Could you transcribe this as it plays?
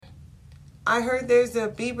I heard there's a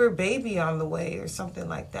Bieber baby on the way or something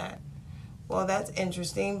like that. Well, that's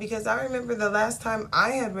interesting because I remember the last time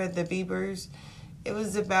I had read the Biebers, it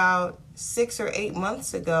was about 6 or 8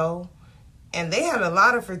 months ago, and they had a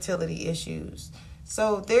lot of fertility issues.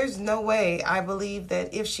 So there's no way I believe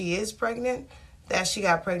that if she is pregnant, that she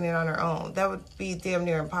got pregnant on her own. That would be damn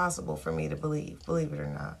near impossible for me to believe it or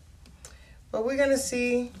not. But we're going to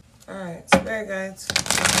see. All right, spirit guides,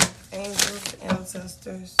 angels,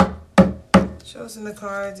 ancestors. Show us in the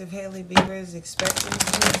cards if Hailey Bieber is expecting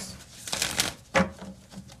this.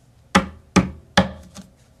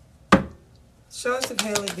 Show us if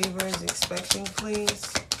Hailey Bieber is expecting, please.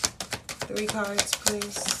 3 cards,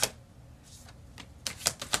 please.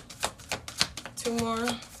 2 more.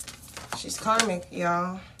 She's karmic,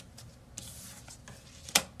 y'all.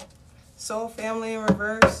 Soul family in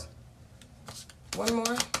reverse. 1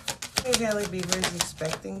 more. If Hailey Bieber is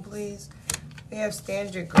expecting, please. We have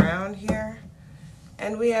stand your ground here.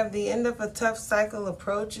 And we have the end of a tough cycle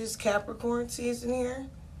approaches, Capricorn season here.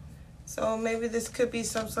 So maybe this could be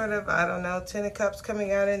some sort of, I don't know, 10 of Cups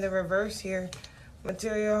coming out in the reverse here.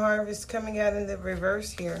 Material harvest coming out in the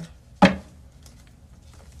reverse here. I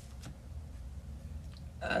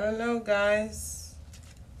don't know, guys.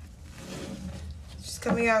 She's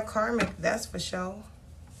coming out karmic, that's for sure.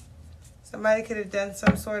 Somebody could have done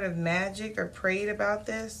some sort of magic or prayed about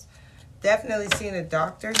this. Definitely seeing a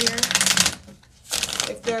doctor here.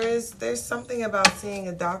 If there's something about seeing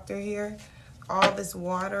a doctor here. All this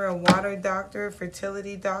water, a water doctor,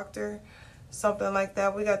 fertility doctor, something like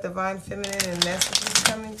that. We got divine feminine and messages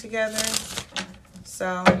coming together.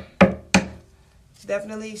 So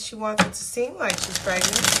definitely she wants it to seem like she's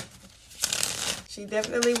pregnant. She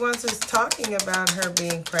definitely wants us talking about her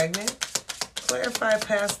being pregnant. Clarify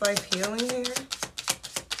past life healing here.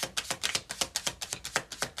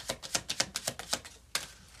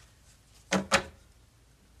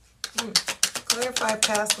 Clarify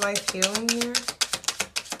past life healing here.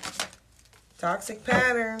 Toxic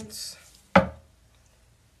patterns.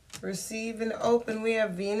 Receive and open. We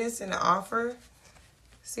have Venus and offer.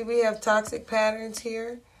 See, we have toxic patterns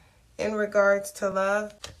here in regards to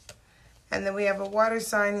love. And then we have a water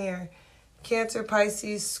sign here. Cancer,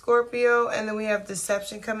 Pisces, Scorpio. And then we have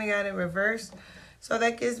deception coming out in reverse. So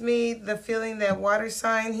that gives me the feeling that water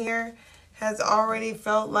sign here has already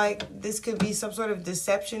felt like this could be some sort of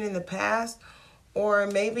deception in the past. Or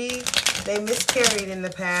maybe they miscarried in the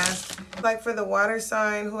past. Like for the water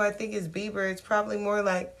sign, who I think is Bieber, it's probably more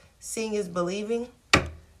like seeing is believing.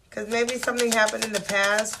 Because maybe something happened in the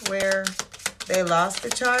past where they lost a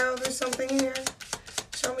child or something here.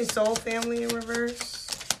 Show me soul family in reverse.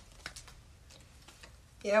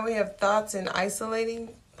 Yeah, we have thoughts and isolating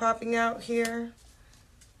popping out here.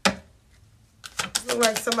 Looks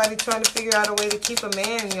like somebody trying to figure out a way to keep a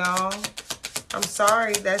man, y'all. I'm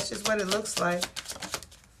sorry, that's just what it looks like.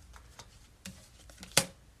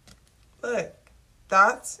 Look,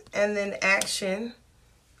 thoughts and then action.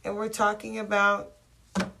 And we're talking about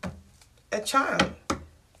a child.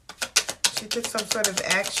 She took some sort of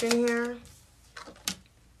action here.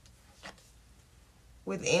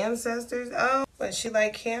 With ancestors. Oh, but she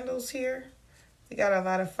like candles here. We got a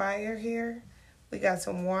lot of fire here. We got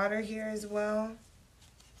some water here as well.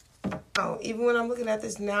 Oh, even when I'm looking at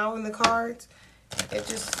this now in the cards, it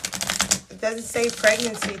doesn't say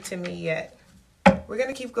pregnancy to me yet. We're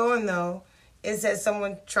going to keep going, though. It says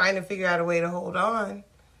someone trying to figure out a way to hold on.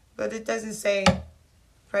 But it doesn't say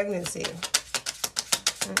pregnancy.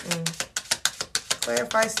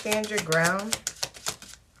 Clarify, stand your ground.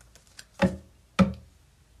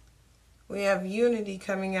 We have unity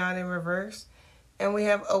coming out in reverse. And we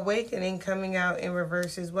have awakening coming out in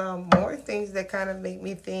reverse as well. More things that kind of make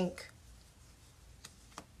me think.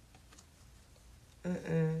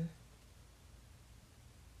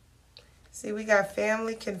 See, we got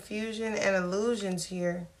family, confusion, and illusions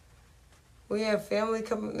here. We have family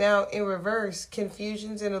coming out in reverse.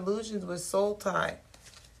 Confusions and illusions with soul tie.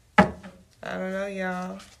 I don't know,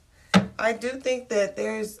 y'all. I do think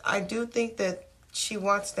that she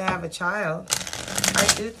wants to have a child.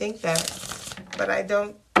 I do think that. But I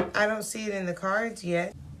don't see it in the cards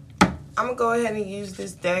yet. I'm going to go ahead and use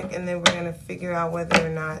this deck, and then we're going to figure out whether or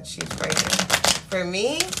not she's pregnant. For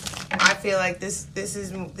me, I feel like this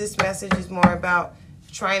message is more about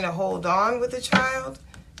trying to hold on with a child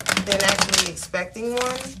than actually expecting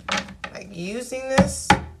one. Like using this.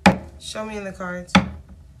 Show me in the cards.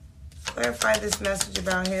 Clarify this message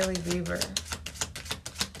about Hailey Bieber.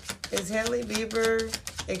 Is Hailey Bieber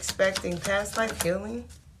expecting past life healing?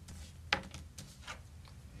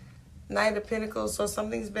 Knight of Pentacles, so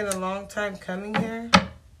something's been a long time coming here.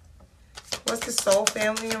 What's the soul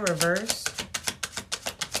family in reverse?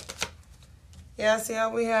 Yeah, see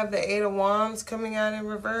how we have the Eight of Wands coming out in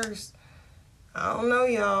reverse? I don't know,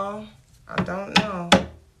 y'all. I don't know.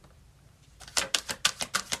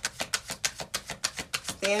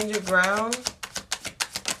 Stand your ground.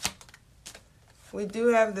 We do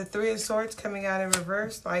have the Three of Swords coming out in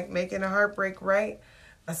reverse, like making a heartbreak right.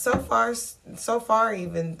 So far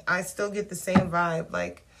even, I still get the same vibe.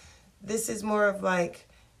 Like, this is more of like,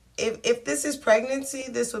 if this is pregnancy,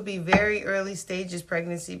 this would be very early stages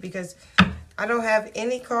pregnancy, because I don't have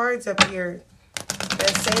any cards up here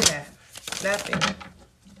that say that. Nothing.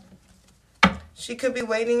 She could be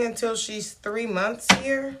waiting until she's 3 months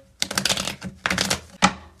here,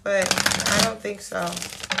 but I don't think so.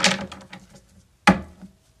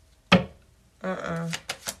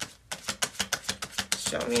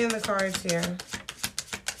 Show me in the cards here.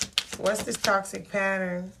 What's this toxic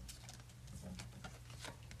pattern?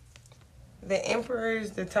 The Emperor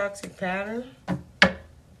is the toxic pattern.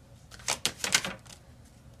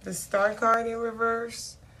 The Star card in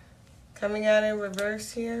reverse. Coming out in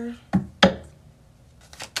reverse here.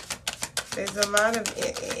 There's a lot of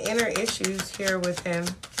inner issues here with him.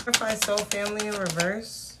 Clarify soul family in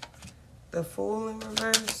reverse. The Fool in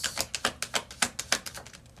reverse.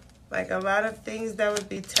 Like a lot of things that would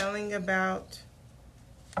be telling about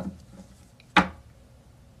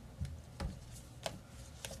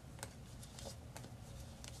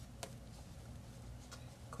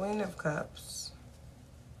Queen of Cups.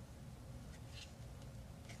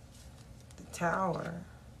 The Tower.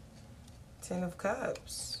 Ten of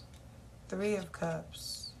Cups. Three of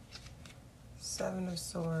Cups. Seven of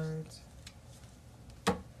Swords.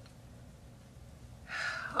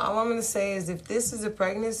 All I'm going to say is, if this is a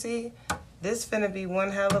pregnancy, this finna be one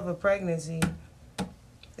hell of a pregnancy.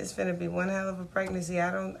 This finna be one hell of a pregnancy. I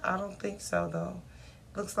don't think so, though.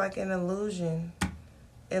 Looks like an illusion.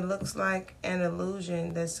 It looks like an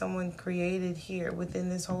illusion that someone created here within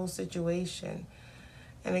this whole situation.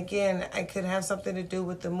 And again, I could have something to do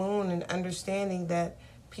with the moon and understanding that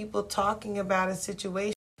people talking about a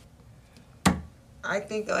situation. I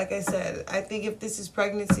think, like I said, I think if this is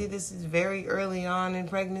pregnancy, this is very early on in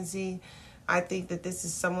pregnancy. I think that this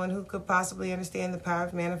is someone who could possibly understand the power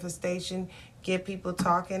of manifestation, get people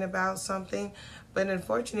talking about something. But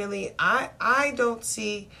unfortunately, I don't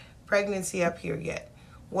see pregnancy up here yet.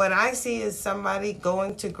 What I see is somebody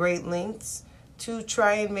going to great lengths to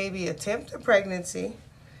try and maybe attempt a pregnancy.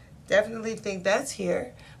 Definitely think that's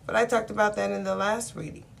here. But I talked about that in the last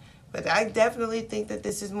reading. But I definitely think that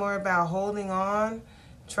this is more about holding on,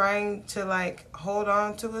 trying to like hold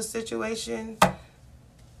on to a situation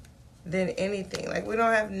than anything. Like, we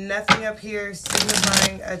don't have nothing up here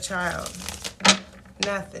signifying a child.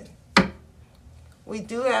 Nothing. We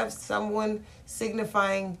do have someone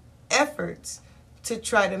signifying efforts to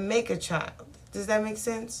try to make a child. Does that make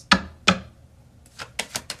sense?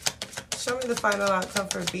 Show me the final outcome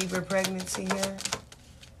for Bieber pregnancy here.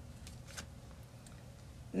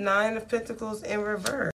 Nine of Pentacles in reverse.